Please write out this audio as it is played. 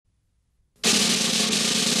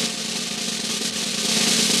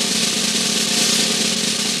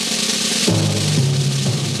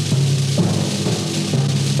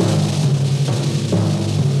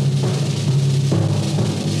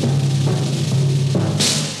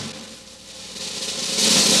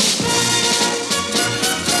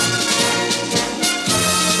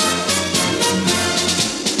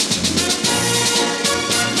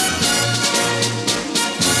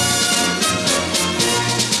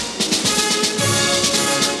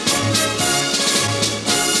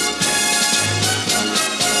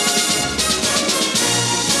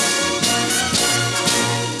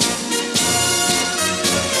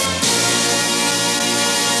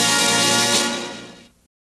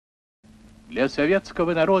Для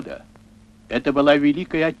советского народа это была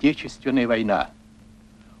Великая Отечественная война.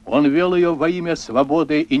 Он вел ее во имя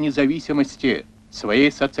свободы и независимости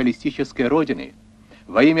своей социалистической родины,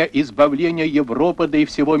 во имя избавления Европы, да и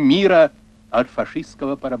всего мира от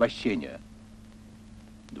фашистского порабощения.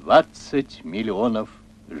 20 миллионов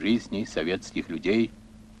жизней советских людей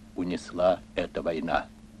унесла эта война.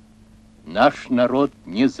 Наш народ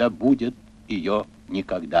не забудет ее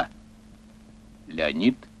никогда.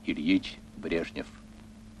 Леонид Ильич Брежнев.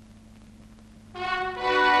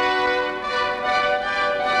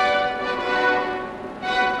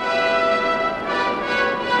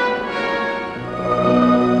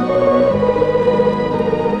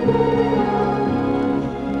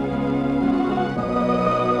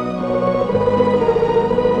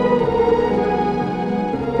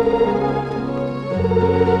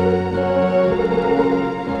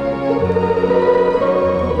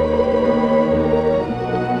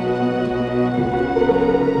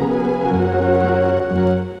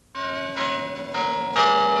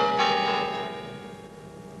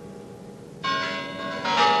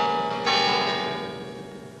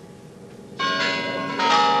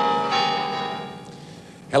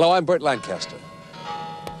 Hello, I'm Burt Lancaster.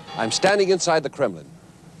 I'm standing inside the Kremlin.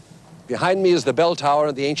 Behind me is the bell tower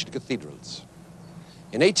and the ancient cathedrals.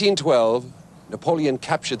 In 1812, Napoleon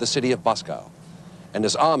captured the city of Moscow, and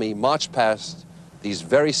his army marched past these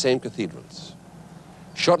very same cathedrals.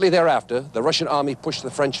 Shortly thereafter, the Russian army pushed the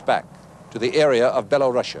French back to the area of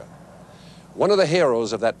Belorussia. One of the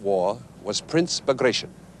heroes of that war was Prince Bagration.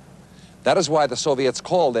 That is why the Soviets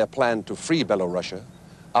called their plan to free Belorussia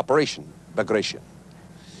Operation Bagration.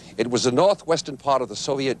 It was the northwestern part of the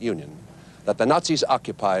Soviet Union that the Nazis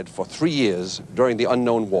occupied for 3 years during the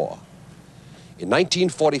unknown war. In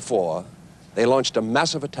 1944, they launched a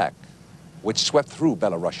massive attack which swept through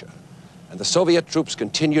Belorussia, and the Soviet troops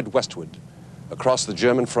continued westward across the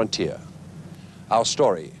German frontier. Our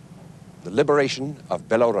story, the liberation of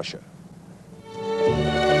Belorussia.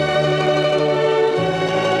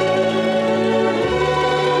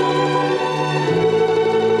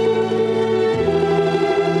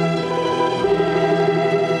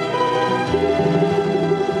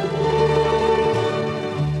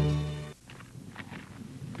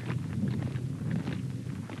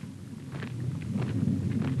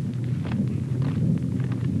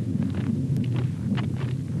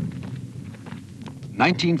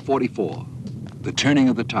 (1944), the turning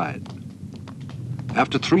of the tide.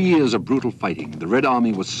 After 3 years of brutal fighting, the Red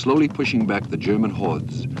Army was slowly pushing back the German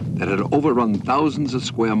hordes that had overrun thousands of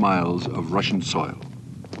square miles of Russian soil.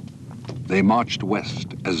 They marched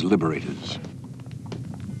west as liberators.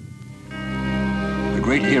 The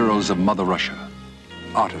great heroes of Mother Russia,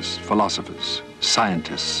 artists, philosophers,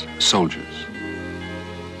 scientists, soldiers.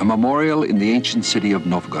 A memorial in the ancient city of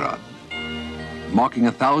Novgorod, marking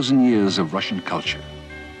 1,000 years of Russian culture.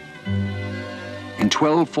 In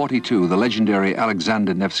 1242, the legendary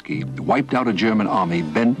Alexander Nevsky wiped out a German army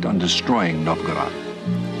bent on destroying Novgorod.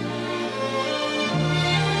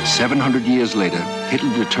 700 years later,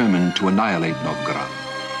 Hitler determined to annihilate Novgorod,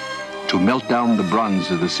 to melt down the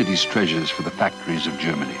bronze of the city's treasures for the factories of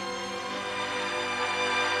Germany.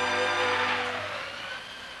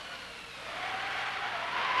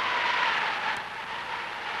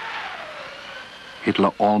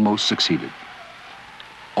 Hitler almost succeeded.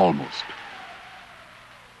 Almost.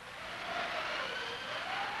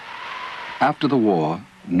 After the war,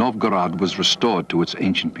 Novgorod was restored to its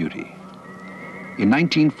ancient beauty. In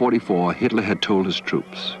 1944, Hitler had told his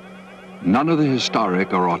troops, none of the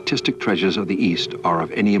historic or artistic treasures of the East are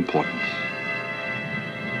of any importance.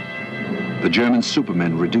 The German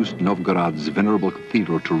supermen reduced Novgorod's venerable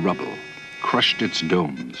cathedral to rubble, crushed its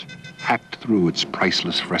domes, hacked through its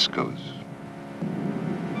priceless frescoes.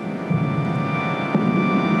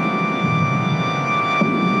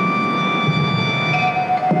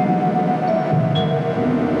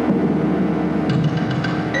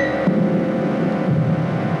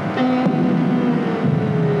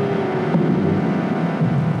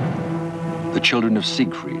 The children of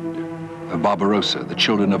Siegfried, of Barbarossa, the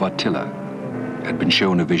children of Attila, had been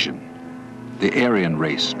shown a vision. The Aryan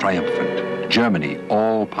race triumphant, Germany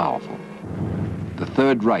all-powerful. The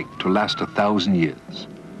Third Reich to last 1,000 years,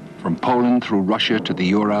 from Poland through Russia to the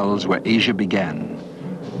Urals where Asia began,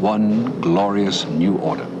 one glorious new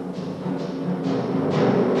order.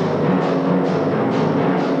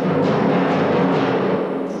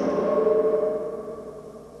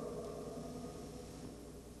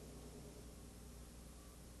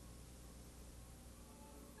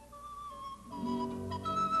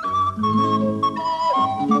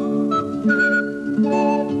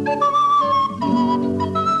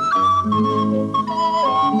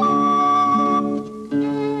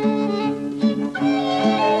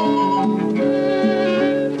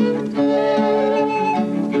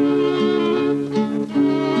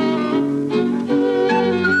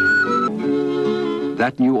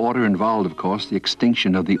 That new order involved, of course, the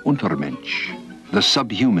extinction of the Untermensch, the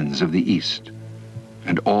subhumans of the East,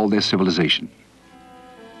 and all their civilization.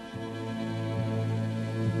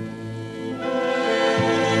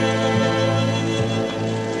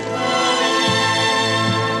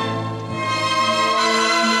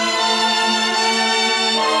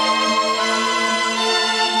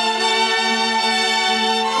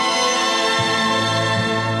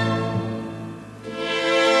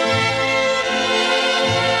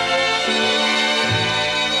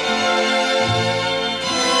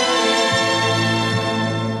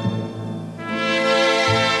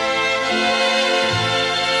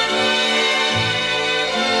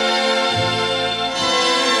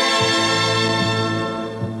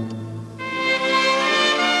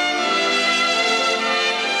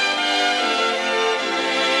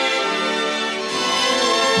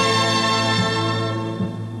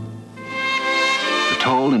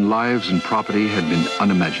 Lives and property had been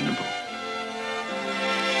unimaginable.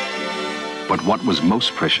 But what was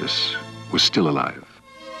most precious was still alive.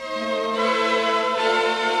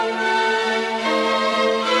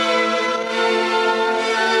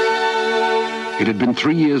 It had been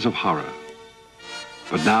 3 years of horror.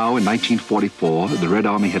 But now, in 1944, the Red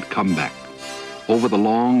Army had come back over the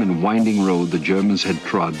long and winding road the Germans had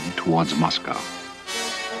trod towards Moscow.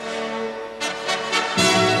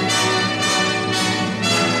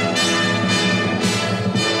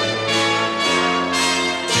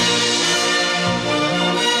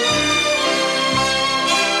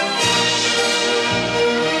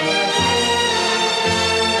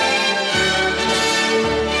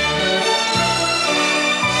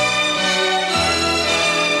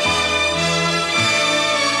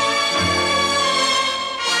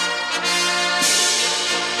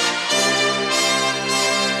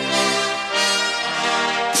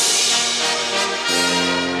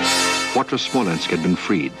 Fortress Smolensk had been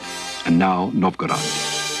freed, and now Novgorod.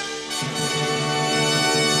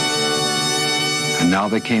 And now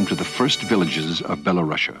they came to the first villages of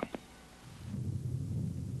Belorussia.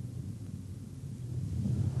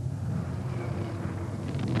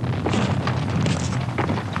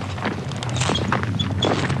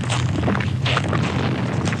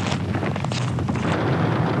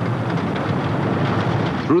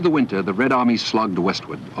 Through the winter, the Red Army slogged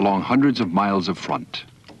westward along hundreds of miles of front.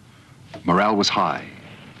 Morale was high.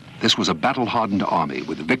 This was a battle-hardened army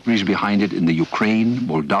with victories behind it in the Ukraine,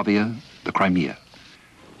 Moldavia, the Crimea.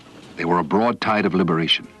 They were a broad tide of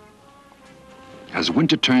liberation. As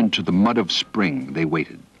winter turned to the mud of spring, they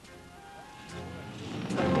waited.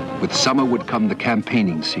 With summer would come the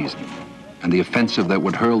campaigning season and the offensive that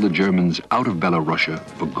would hurl the Germans out of Belorussia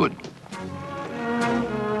for good.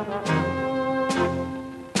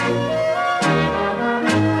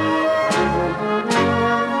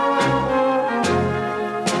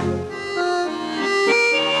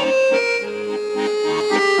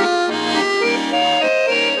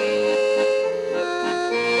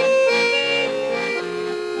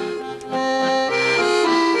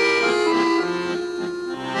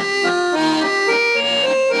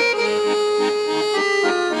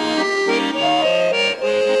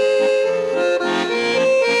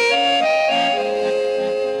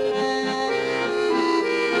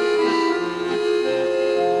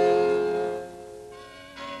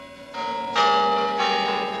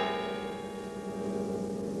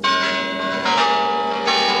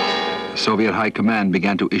 Soviet High Command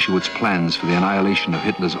began to issue its plans for the annihilation of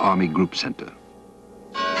Hitler's Army Group Center.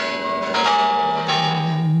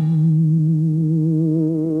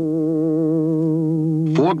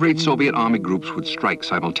 Four great Soviet army groups would strike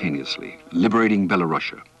simultaneously, liberating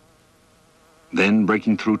Belorussia, then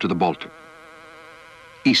breaking through to the Baltic,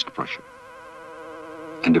 East Prussia,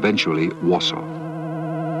 and eventually Warsaw.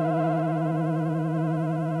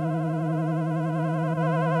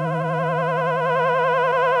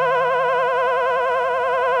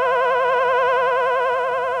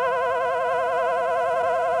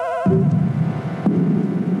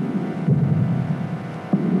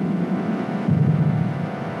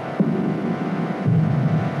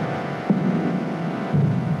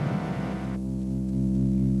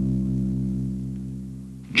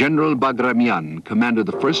 General Bagramian commanded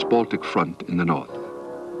the First Baltic Front in the north.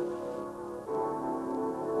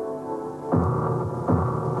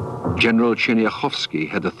 General Chernyakhovsky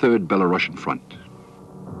had the Third Belarusian Front.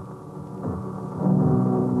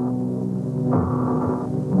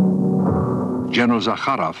 General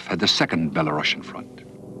Zakharov had the Second Belarusian Front.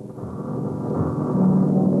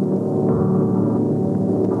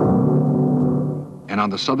 And on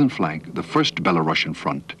the southern flank, the First Belarusian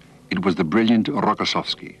Front, it was the brilliant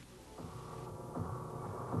Rokossovsky.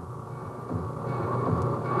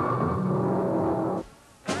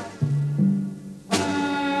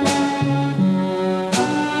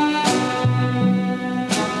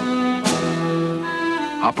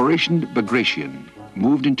 Operation Bagration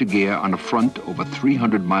moved into gear on a front over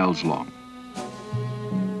 300 miles long.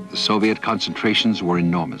 The Soviet concentrations were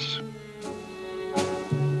enormous.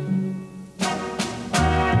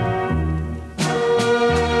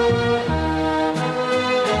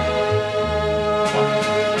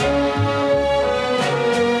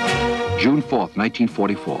 June 4th,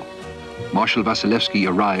 1944, Marshal Vasily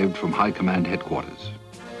arrived from High Command headquarters.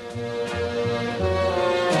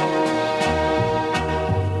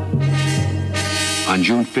 On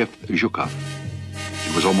June 5th, Zhukov.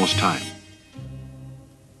 It was almost time.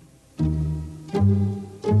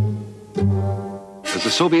 As the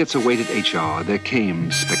Soviets awaited HR, there came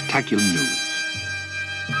spectacular news.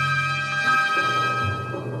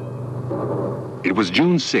 It was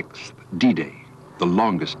June 6th, D-Day, the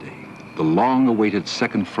longest day, the long-awaited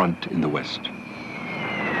Second Front in the West.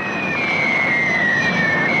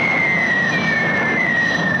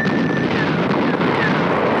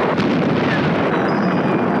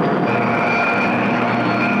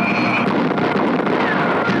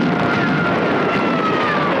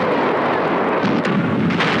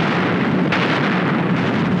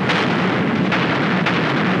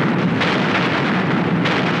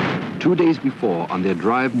 Two days before, on their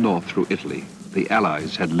drive north through Italy, the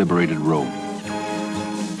Allies had liberated Rome.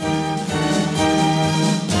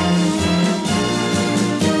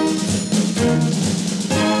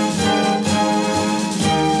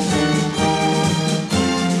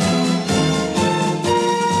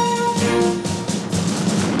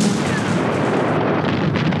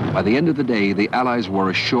 By the end of the day, the Allies were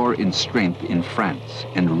ashore in strength in France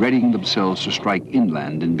and readying themselves to strike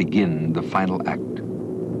inland and begin the final act.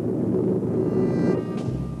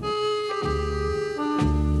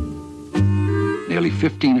 Nearly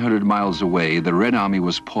 1,500 miles away, the Red Army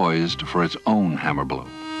was poised for its own hammer blow.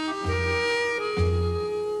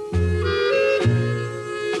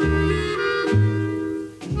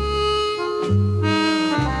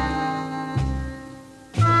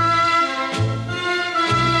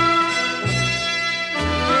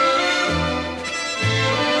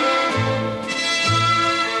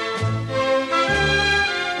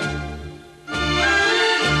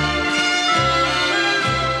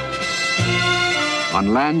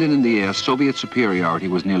 On land and in the air, Soviet superiority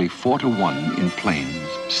was nearly 4-to-1 in planes,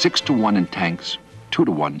 6-to-1 in tanks,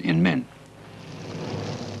 2-to-1 in men.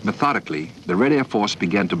 Methodically, the Red Air Force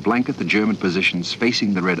began to blanket the German positions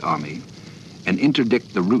facing the Red Army and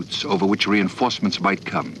interdict the routes over which reinforcements might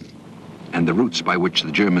come and the routes by which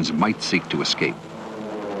the Germans might seek to escape.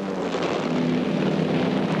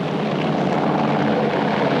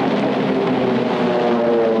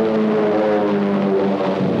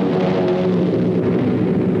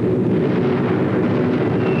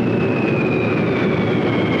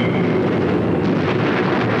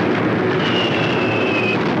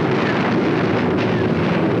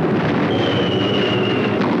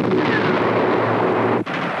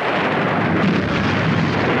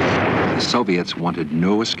 Soviets wanted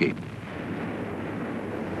no escape.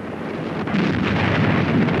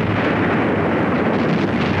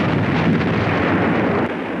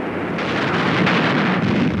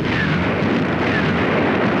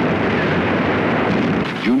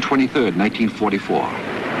 June 23rd, 1944.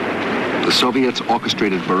 The Soviets'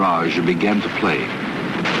 orchestrated barrage began to play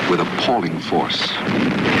with appalling force.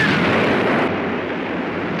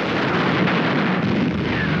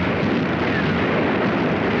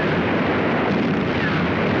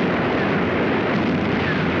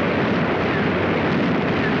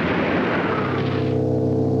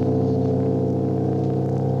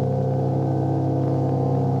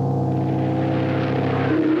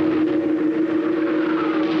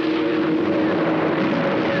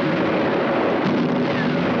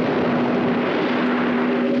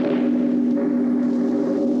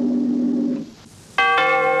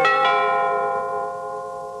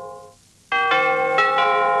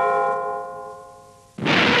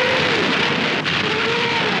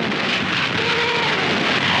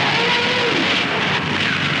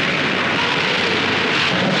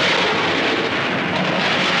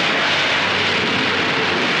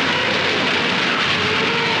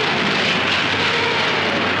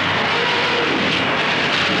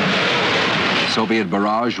 Soviet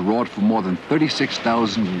barrage roared for more than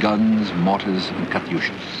 36,000 guns, mortars, and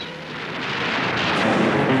Katyushas.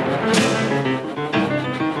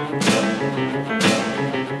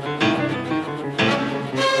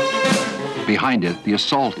 Behind it, the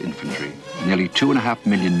assault infantry, nearly 2.5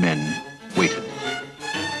 million men, waited.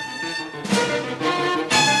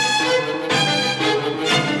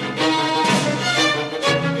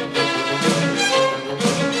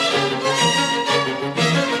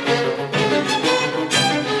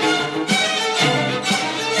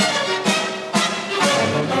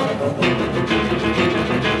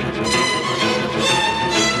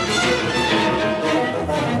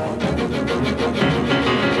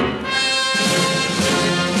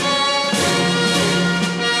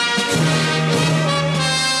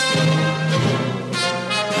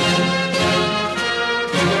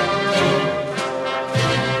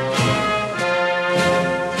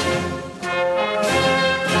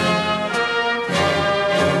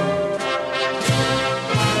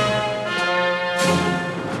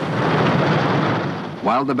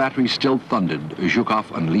 While the battery still thundered,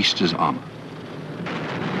 Zhukov unleashed his armor.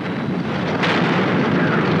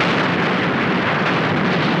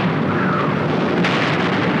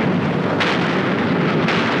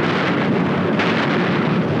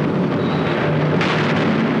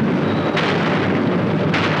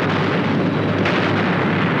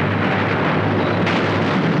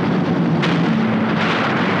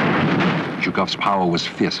 Zhukov's power was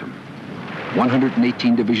fearsome.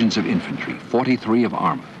 118 divisions of infantry, 43 of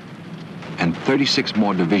armor, and 36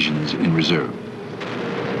 more divisions in reserve.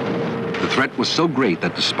 The threat was so great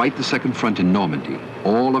that despite the Second Front in Normandy,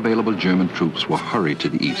 all available German troops were hurried to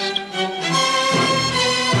the east.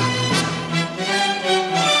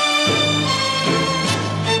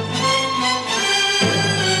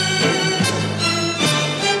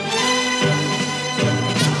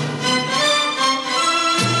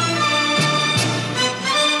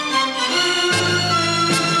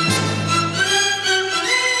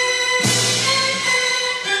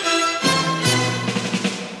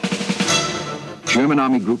 German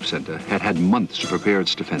Army Group Center had had months to prepare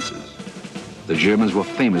its defenses. The Germans were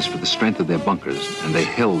famous for the strength of their bunkers, and they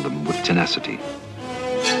held them with tenacity.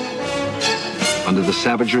 Under the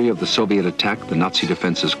savagery of the Soviet attack, the Nazi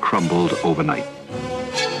defenses crumbled overnight.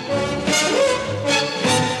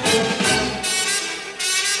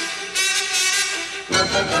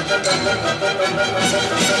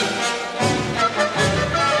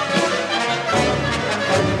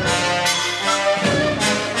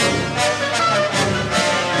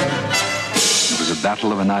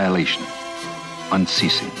 Battle of annihilation,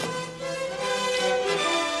 unceasing.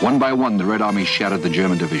 One by one, the Red Army shattered the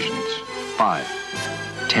German divisions. 5,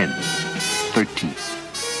 10, 13.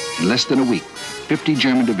 In less than a week, 50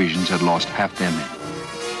 German divisions had lost half their men.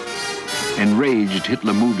 Enraged,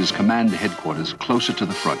 Hitler moved his command headquarters closer to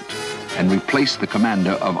the front and replaced the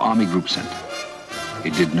commander of Army Group Center.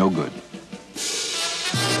 It did no good.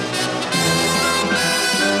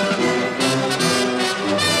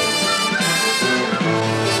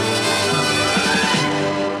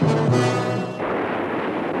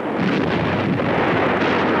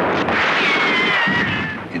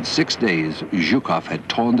 In 6 days, Zhukov had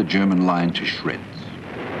torn the German line to shreds.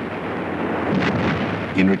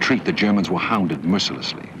 In retreat, the Germans were hounded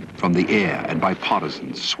mercilessly from the air and by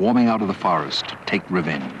partisans swarming out of the forest to take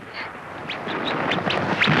revenge.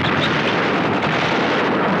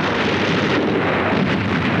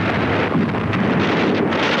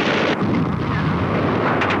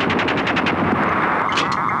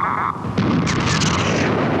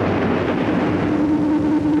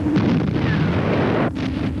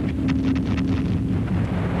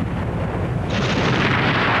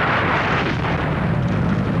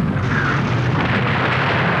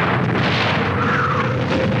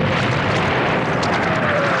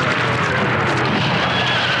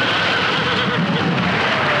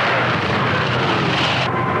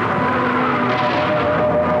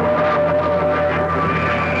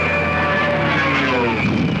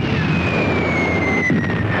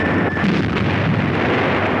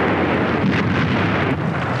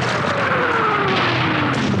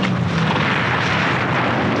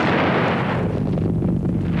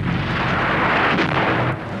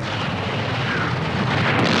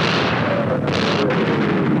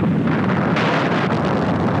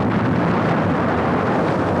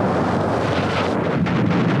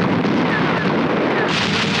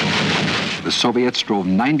 The Soviets drove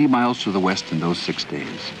 90 miles to the west in those 6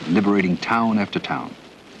 days, liberating town after town.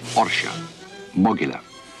 Orsha, Mogilev,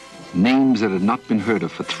 names that had not been heard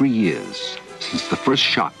of for 3 years, since the first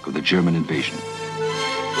shock of the German invasion.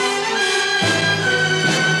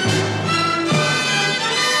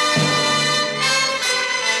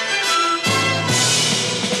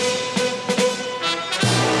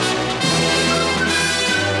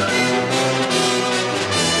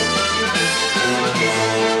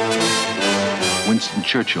 Winston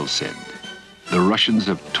Churchill said, "The Russians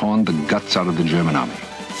have torn the guts out of the German army."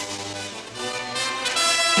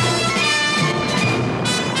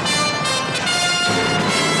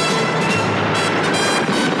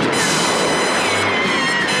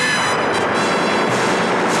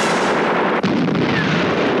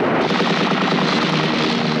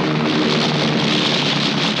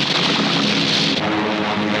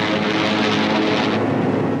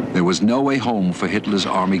 There was no way home for Hitler's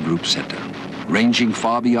Army Group Center. Ranging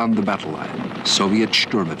far beyond the battle line, Soviet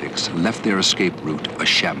Sturmoviks left their escape route a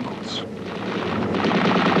shambles.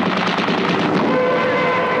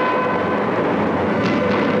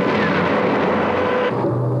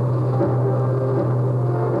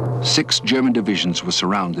 Six German divisions were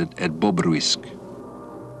surrounded at Bobruisk.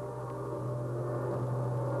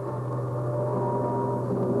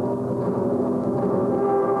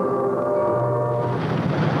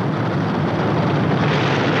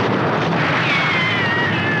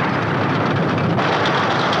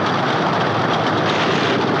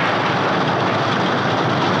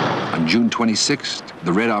 June 26th,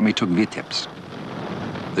 the Red Army took Vitebsk.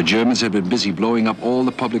 The Germans had been busy blowing up all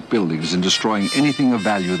the public buildings and destroying anything of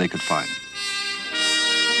value they could find.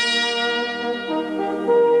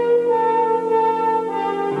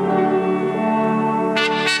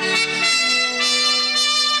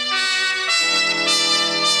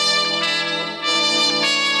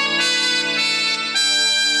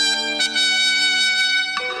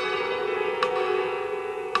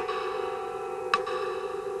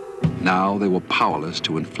 Now they were powerless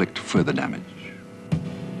to inflict further damage.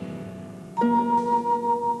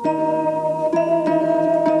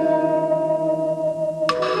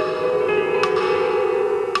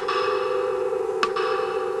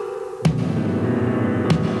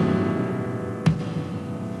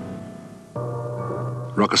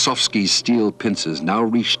 Rokossovsky's steel pincers now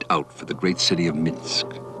reached out for the great city of Minsk.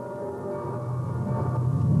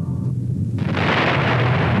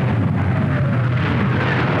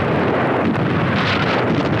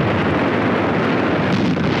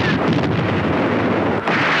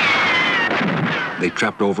 They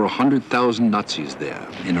trapped over 100,000 Nazis there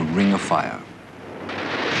in a ring of fire.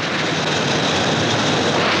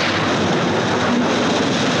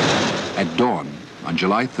 At dawn, on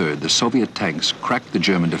July 3rd, the Soviet tanks cracked the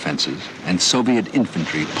German defenses and Soviet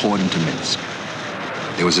infantry poured into Minsk.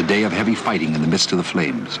 There was a day of heavy fighting in the midst of the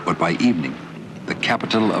flames, but by evening, the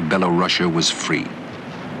capital of Belorussia was free.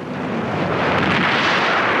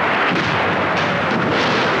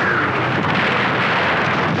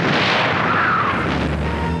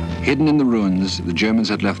 Hidden in the ruins, the Germans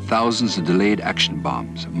had left thousands of delayed action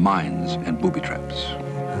bombs, mines, and booby traps.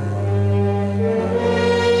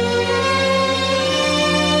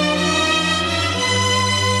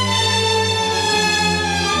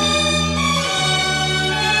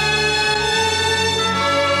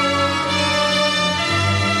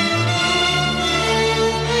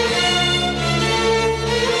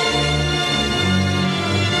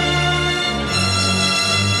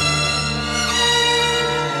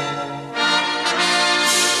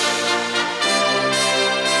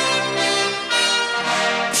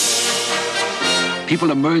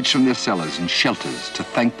 People emerged from their cellars and shelters to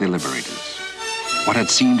thank their liberators. What had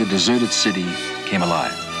seemed a deserted city came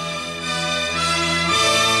alive.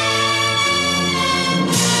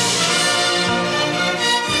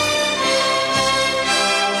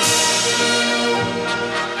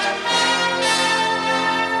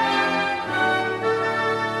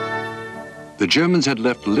 The Germans had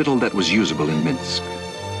left little that was usable in Minsk.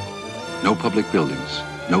 No public buildings,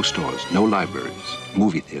 no stores, no libraries,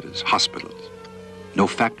 movie theaters, hospitals. No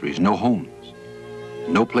factories, no homes,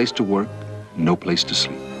 no place to work, no place to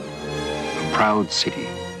sleep. A proud city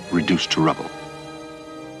reduced to rubble.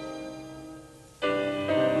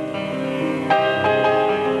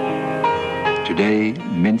 Today,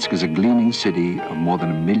 Minsk is a gleaming city of more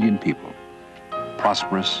than 1 million people,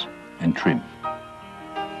 prosperous and trim.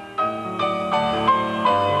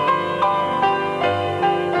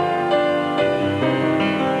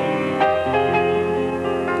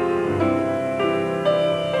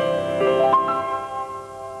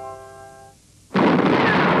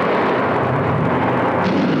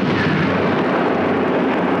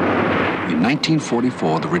 In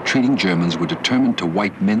 1944, the retreating Germans were determined to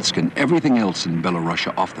wipe Minsk and everything else in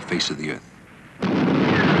Belorussia off the face of the earth.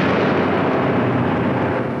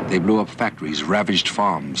 They blew up factories, ravaged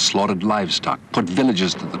farms, slaughtered livestock, put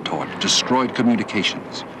villages to the torch, destroyed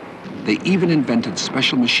communications. They even invented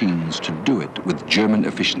special machines to do it with German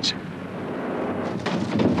efficiency.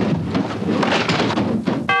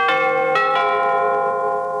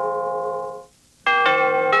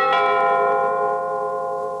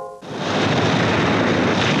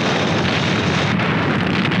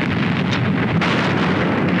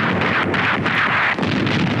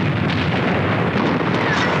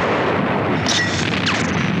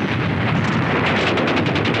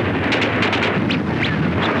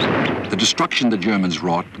 The destruction the Germans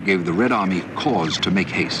wrought gave the Red Army cause to make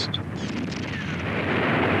haste.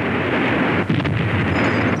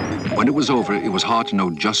 When it was over, it was hard to know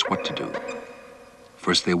just what to do.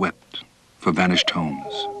 First they wept for vanished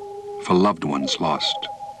homes, for loved ones lost,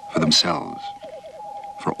 for themselves,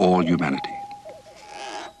 for all humanity.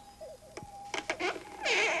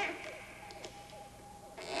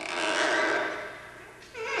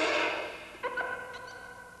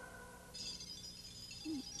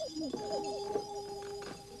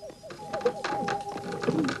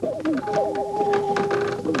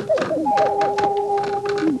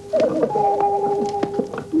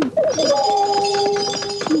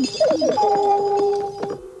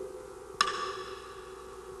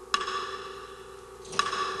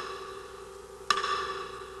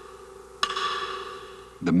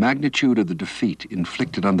 The magnitude of the defeat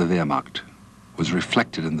inflicted on the Wehrmacht was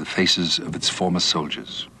reflected in the faces of its former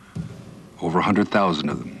soldiers. Over 100,000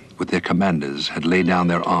 of them, with their commanders, had laid down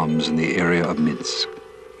their arms in the area of Minsk.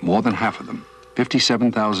 More than half of them,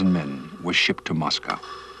 57,000 men, were shipped to Moscow.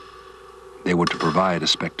 They were to provide a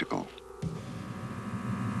spectacle.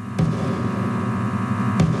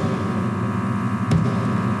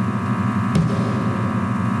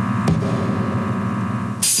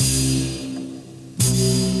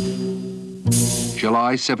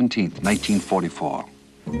 July 17th, 1944.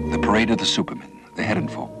 The parade of the Supermen, the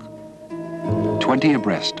Herrenvolk. 20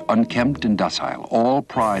 abreast, unkempt and docile, all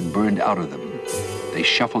pride burned out of them. They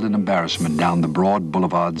shuffled in embarrassment down the broad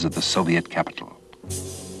boulevards of the Soviet capital.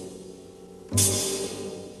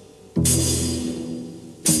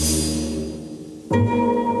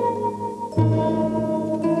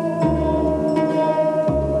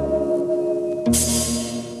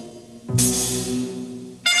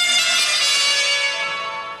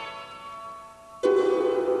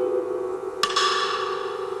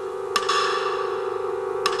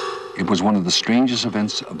 It was one of the strangest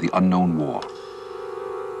events of the unknown war.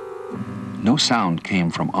 No sound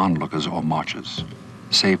came from onlookers or marchers,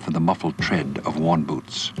 save for the muffled tread of worn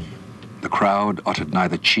boots. The crowd uttered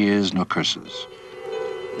neither cheers nor curses.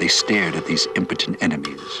 They stared at these impotent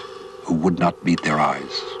enemies who would not meet their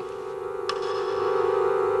eyes.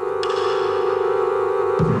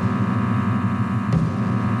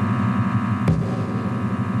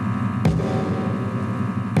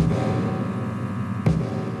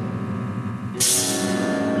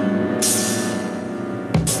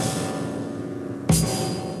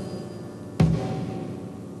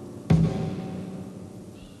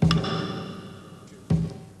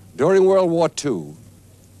 During World War II,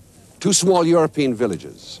 two small European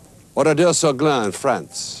villages, Oradour-sur-Glane in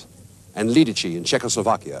France and Lidice in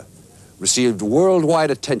Czechoslovakia, received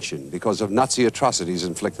worldwide attention because of Nazi atrocities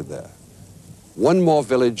inflicted there. One more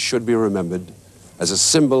village should be remembered as a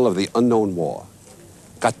symbol of the unknown war,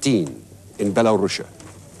 Katyn in Belorussia.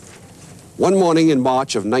 One morning in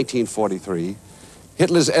March of 1943,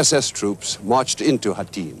 Hitler's SS troops marched into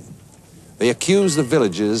Katyn. They accused the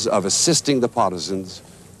villages of assisting the partisans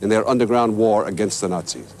in their underground war against the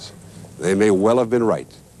Nazis. They may well have been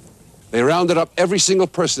right. They rounded up every single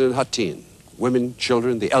person in Katyn, women,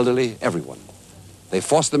 children, the elderly, everyone. They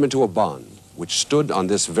forced them into a barn, which stood on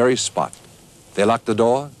this very spot. They locked the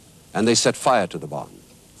door, and they set fire to the barn.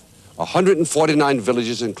 149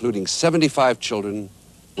 villages, including 75 children,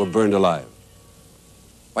 were burned alive.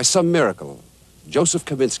 By some miracle, Joseph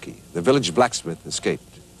Kaminsky, the village blacksmith,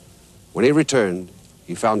 escaped. When he returned,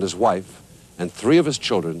 he found his wife and 3 of his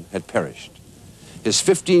children had perished. His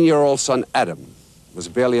 15-year-old son, Adam, was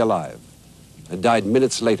barely alive and died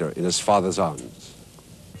minutes later in his father's arms.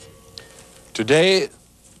 Today,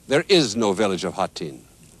 there is no village of Katyn.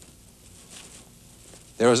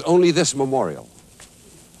 There is only this memorial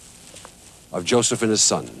of Joseph and his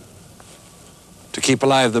son to keep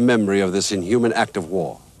alive the memory of this inhuman act of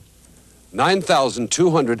war.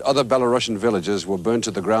 9,200 other Belarusian villages were burned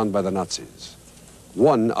to the ground by the Nazis.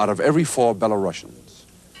 1 out of every 4 Belarusians,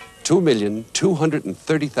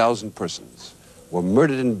 2,230,000 persons, were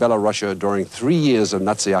murdered in Belorussia during 3 years of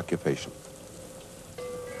Nazi occupation.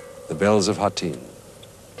 The bells of Katyn,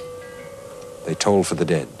 they toll for the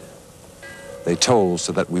dead. They toll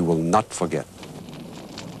so that we will not forget.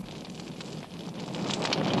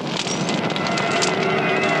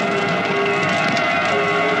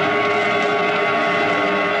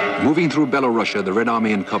 Moving through Belorussia, the Red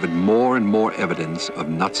Army uncovered more and more evidence of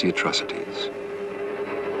Nazi atrocities.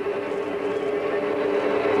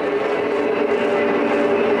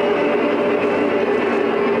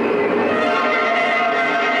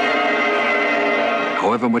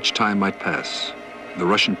 However much time might pass, the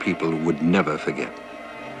Russian people would never forget.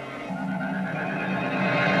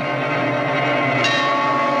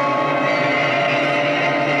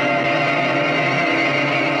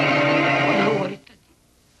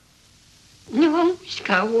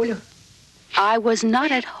 I was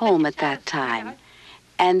not at home at that time,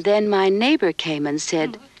 and then my neighbor came and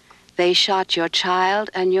said, "They shot your child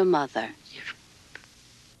and your mother."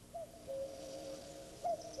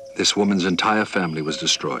 This woman's entire family was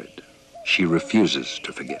destroyed. She refuses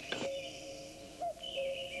to forget.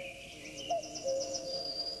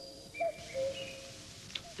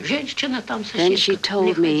 Then she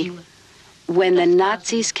told me, when the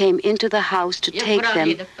Nazis came into the house to take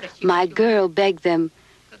them, my girl begged them,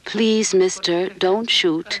 "Please, mister, don't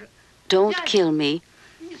shoot. Don't kill me.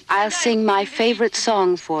 I'll sing my favorite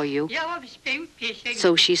song for you."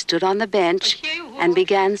 So she stood on the bench and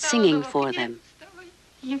began singing for them.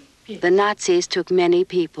 The Nazis took many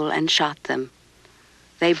people and shot them.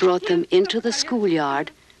 They brought them into the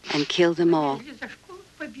schoolyard and killed them all.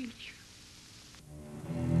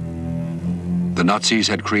 The Nazis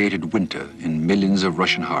had created winter in millions of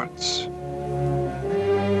Russian hearts.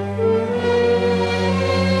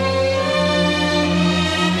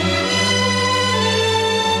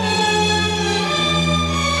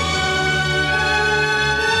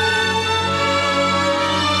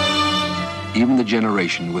 Even the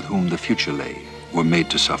generation with whom the future lay were made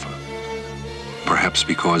to suffer, perhaps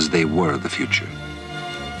because they were the future.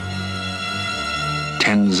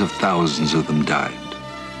 Tens of thousands of them died.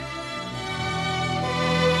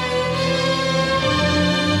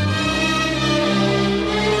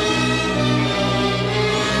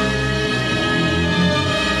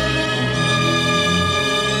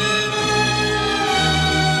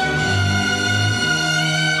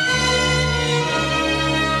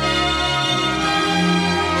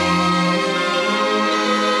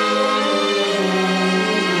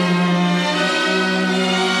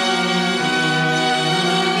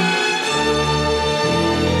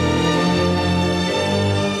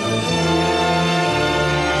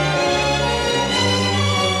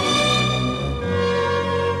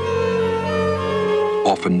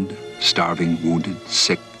 Orphaned, starving, wounded,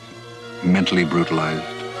 sick, mentally brutalized,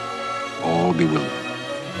 all bewildered.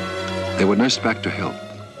 They were nursed back to health,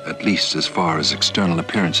 at least as far as external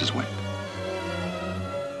appearances went.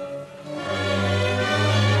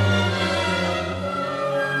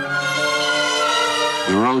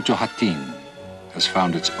 The road to Hattin has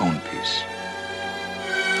found its own peace.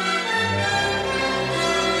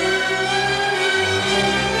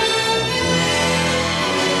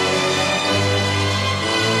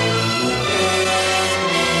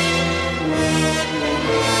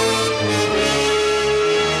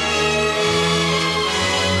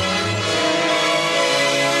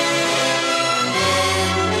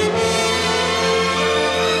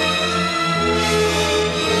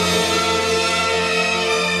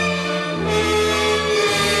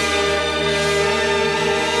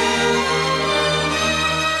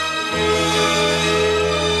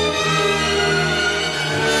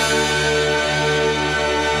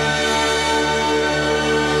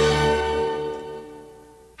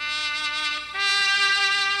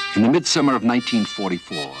 In the midsummer of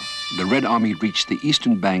 1944, the Red Army reached the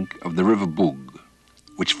eastern bank of the River Bug,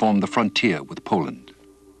 which formed the frontier with Poland,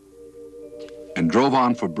 and drove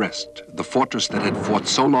on for Brest, the fortress that had fought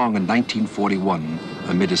so long in 1941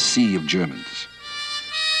 amid a sea of Germans.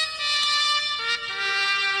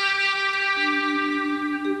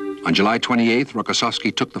 On July 28th,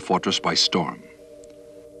 Rokossovsky took the fortress by storm.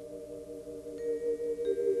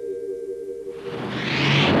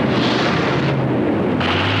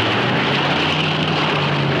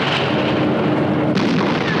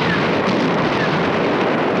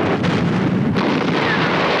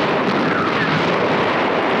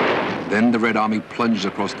 Then the Red Army plunged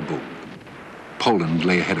across the Bug. Poland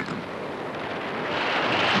lay ahead of them.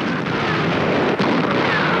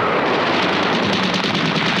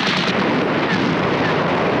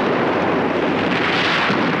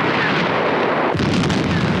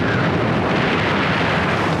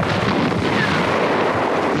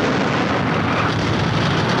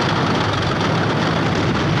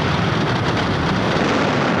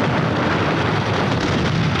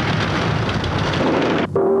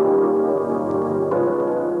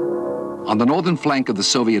 On the northern flank of the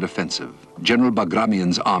Soviet offensive, General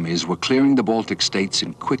Bagramian's armies were clearing the Baltic states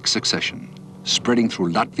in quick succession, spreading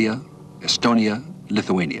through Latvia, Estonia,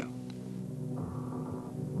 Lithuania.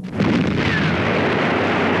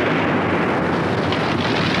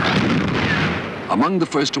 Among the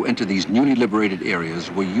first to enter these newly liberated areas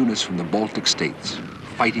were units from the Baltic states,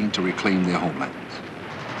 fighting to reclaim their homelands.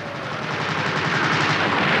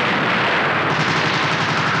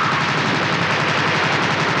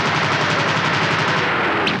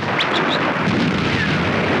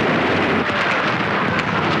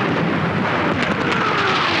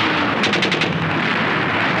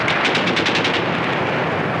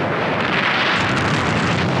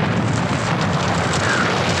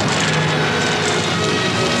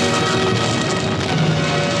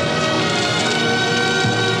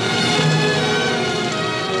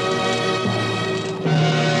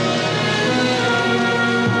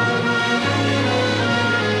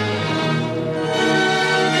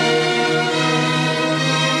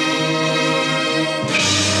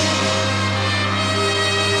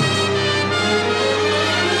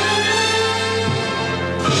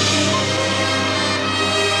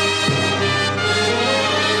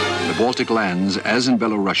 Baltic lands, as in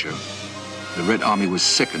Belorussia, the Red Army was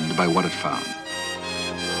sickened by what it found.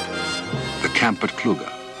 camp at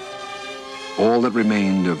Kluga. All that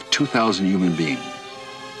remained of 2,000 human beings,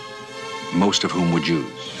 most of whom were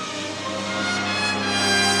Jews.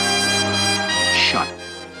 Shot,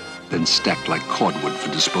 then stacked like cordwood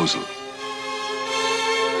for disposal.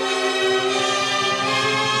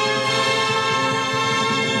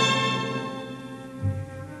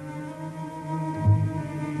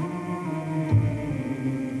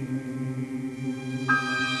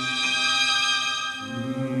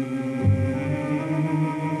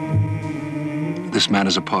 This man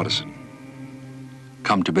is a partisan,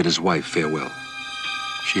 come to bid his wife farewell.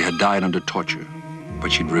 She had died under torture,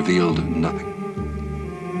 but she'd revealed nothing.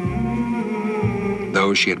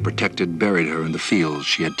 Those she had protected buried her in the fields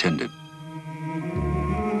she had tended.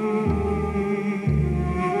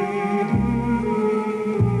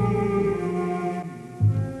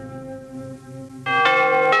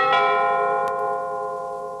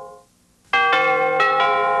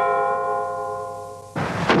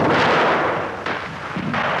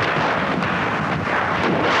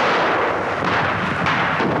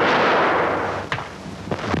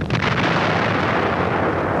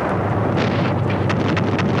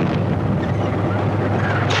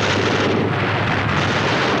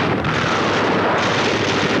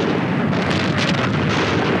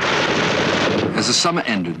 As the summer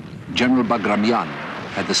ended, General Bagramyan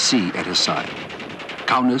had the sea at his side.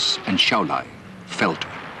 Kaunas and Shaulai fell to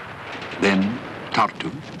him. Then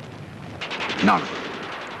Tartu, Narva.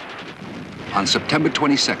 On September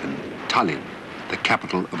 22nd, Tallinn, the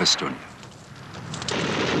capital of Estonia.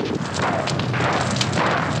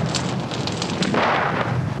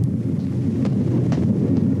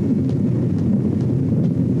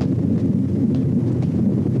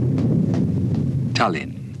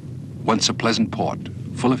 Tallinn, once a pleasant port,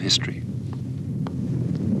 full of history.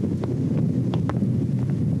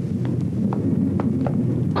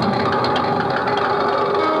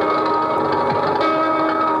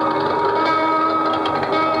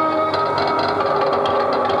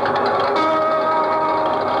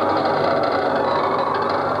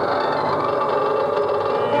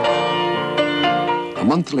 A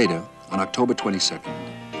month later, on October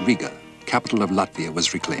 22nd, Riga, capital of Latvia,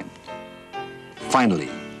 was reclaimed. Finally,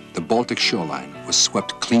 the Baltic shoreline was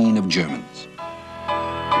swept clean of Germans.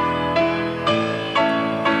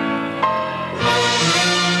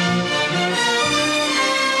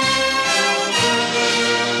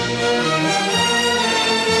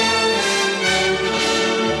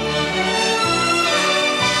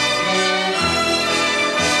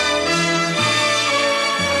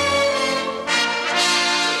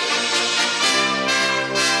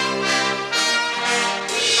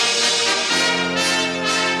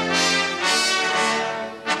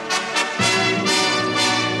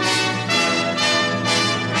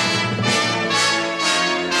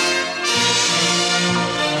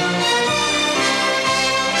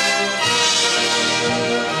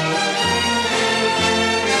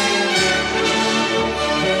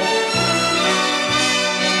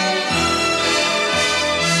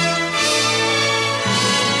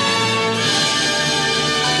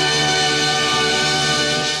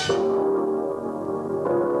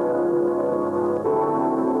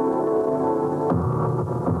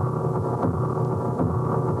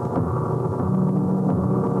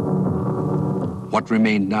 What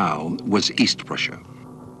remained now was East Prussia.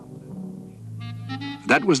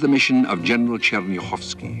 That was the mission of General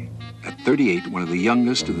Chernyakhovsky, at 38, one of the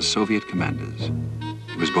youngest of the Soviet commanders.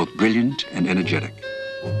 He was both brilliant and energetic.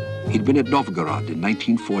 He'd been at Novgorod in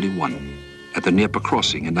 1941, at the Dnieper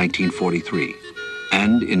Crossing in 1943,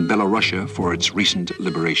 and in Belorussia for its recent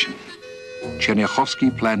liberation.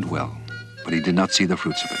 Chernyakhovsky planned well, but he did not see the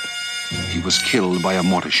fruits of it. He was killed by a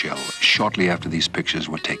mortar shell shortly after these pictures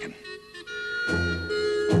were taken.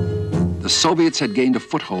 The Soviets had gained a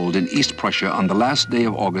foothold in East Prussia on the last day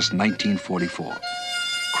of August 1944,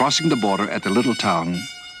 crossing the border at the little town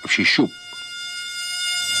of Shishub.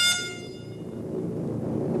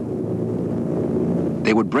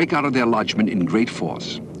 They would break out of their lodgment in great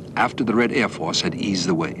force after the Red Air Force had eased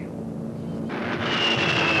the way.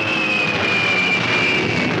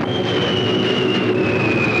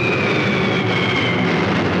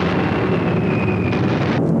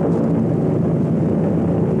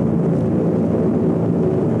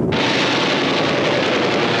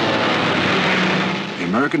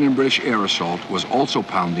 American and British air assault was also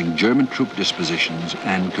pounding German troop dispositions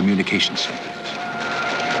and communication centers.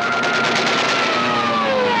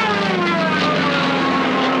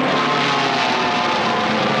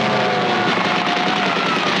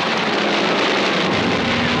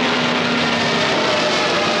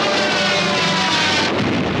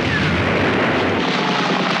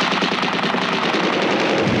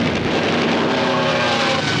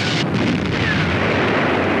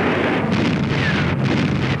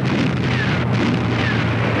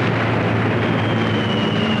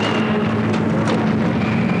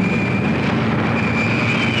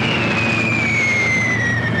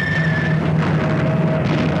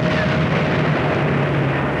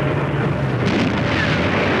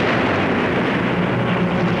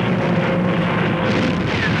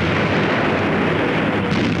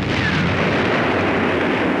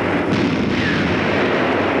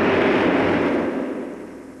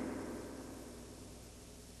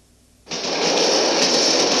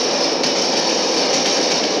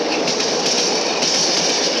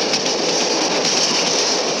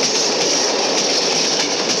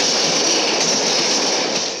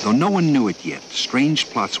 no one knew it yet, strange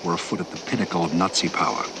plots were afoot at the pinnacle of Nazi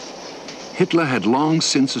power. Hitler had long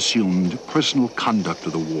since assumed personal conduct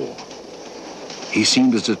of the war. He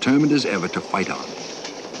seemed as determined as ever to fight on,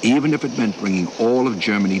 even if it meant bringing all of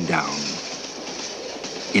Germany down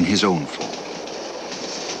in his own fall.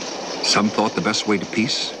 Some thought the best way to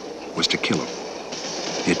peace was to kill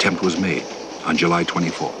him. The attempt was made on July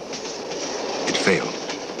 24. It failed.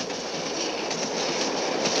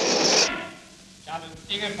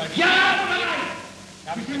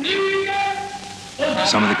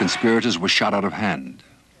 Some of the conspirators were shot out of hand.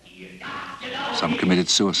 Some committed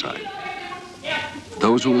suicide.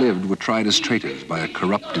 Those who lived were tried as traitors by a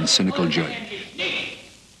corrupt and cynical judge.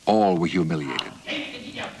 All were humiliated.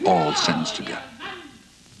 All sentenced to death.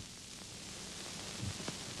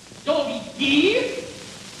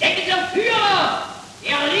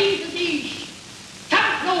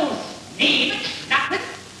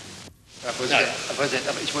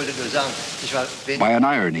 By an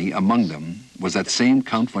irony, among them was that same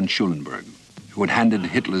Count von Schulenburg, who had handed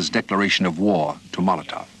Hitler's declaration of war to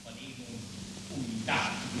Molotov.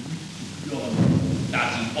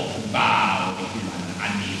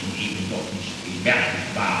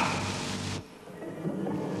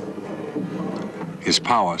 His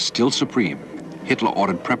power still supreme, Hitler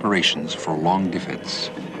ordered preparations for a long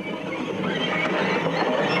defense.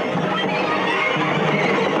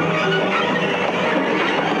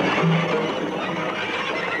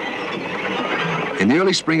 In the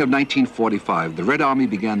early spring of 1945, the Red Army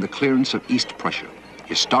began the clearance of East Prussia,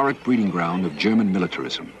 historic breeding ground of German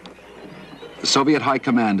militarism. The Soviet High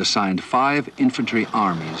Command assigned 5 infantry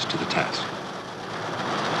armies to the task.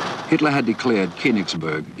 Hitler had declared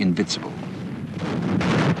Königsberg invincible.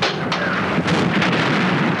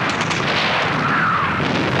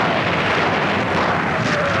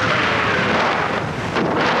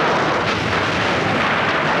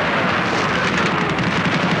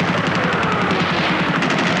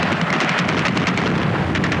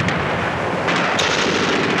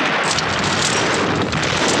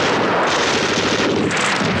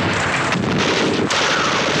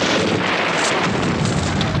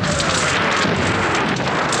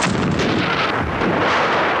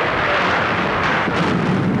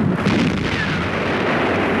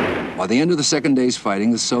 By the end of the second day's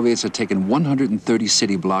fighting, the Soviets had taken 130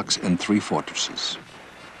 city blocks and 3 fortresses.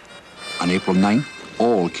 On April 9th,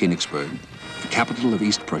 all Königsberg, the capital of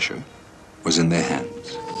East Prussia, was in their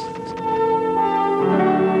hands.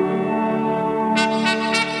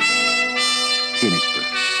 Königsberg,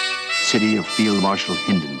 city of Field Marshal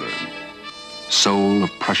Hindenburg, soul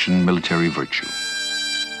of Prussian military virtue.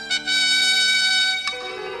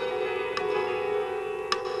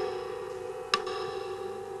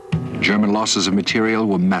 German losses of material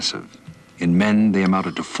were massive. In men, they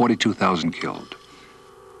amounted to 42,000 killed.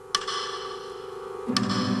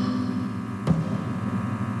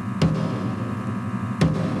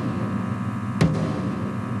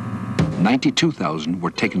 $92,000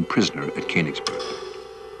 were taken prisoner at Königsberg.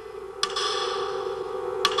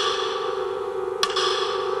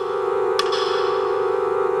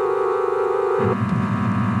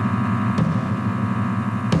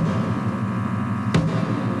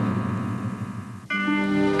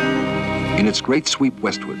 In its great sweep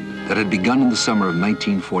westward that had begun in the summer of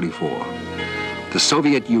 1944, the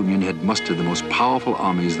Soviet Union had mustered the most powerful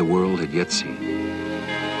armies the world had yet seen.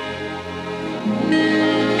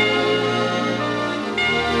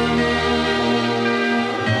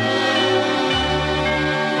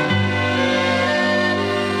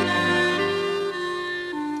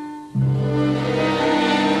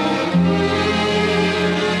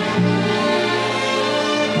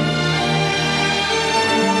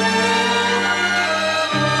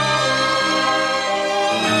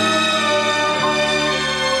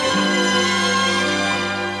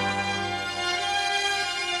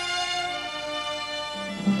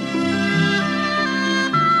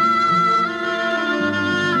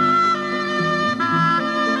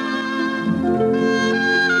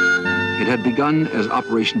 Had begun as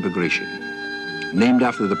Operation Bagration, named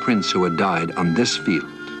after the prince who had died on this field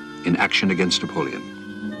in action against Napoleon.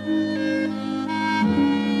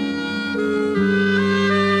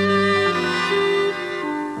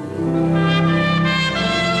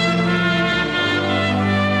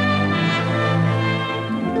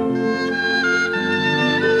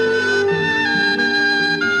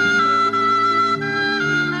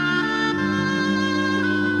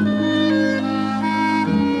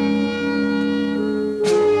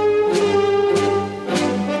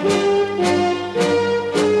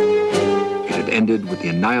 With the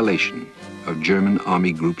annihilation of German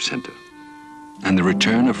Army Group Center and the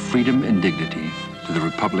return of freedom and dignity to to the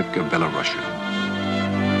Republic of Belorussia.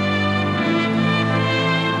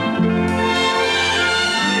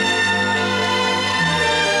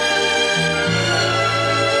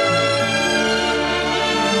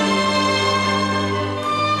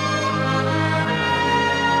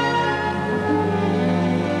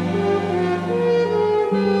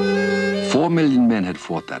 $4 million men had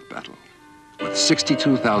fought that battle, with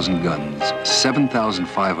 62,000 guns,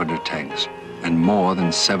 7,500 tanks, and more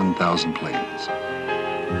than 7,000 planes.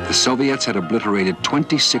 The Soviets had obliterated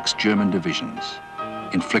 26 German divisions,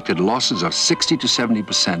 inflicted losses of 60 to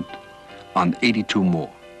 70% on 82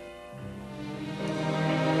 more.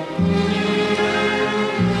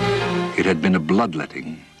 It had been a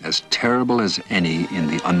bloodletting as terrible as any in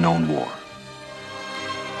the unknown war.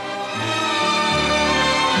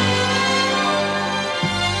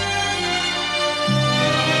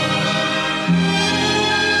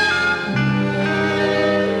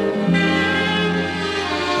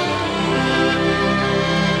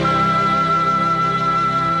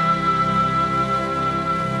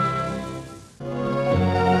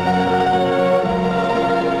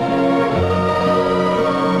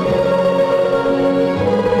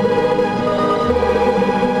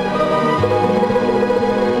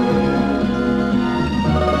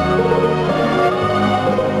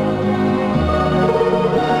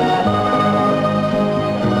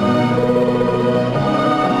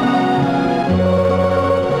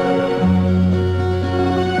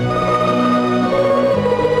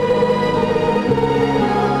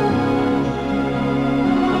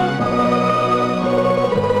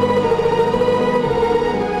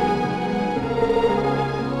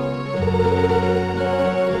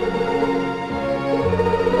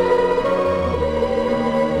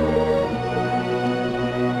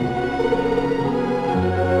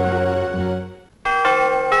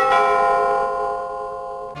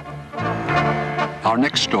 Our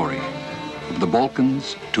next story, from the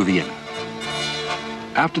Balkans to Vienna.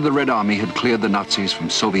 After the Red Army had cleared the Nazis from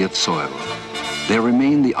Soviet soil, there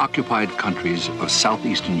remained the occupied countries of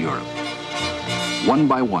southeastern Europe. One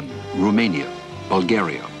by one, Romania,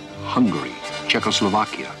 Bulgaria, Hungary,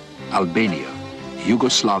 Czechoslovakia, Albania,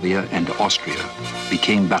 Yugoslavia, and Austria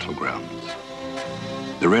became battlegrounds.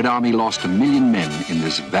 The Red Army lost 1 million men in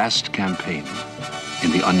this vast campaign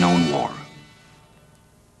in the unknown war.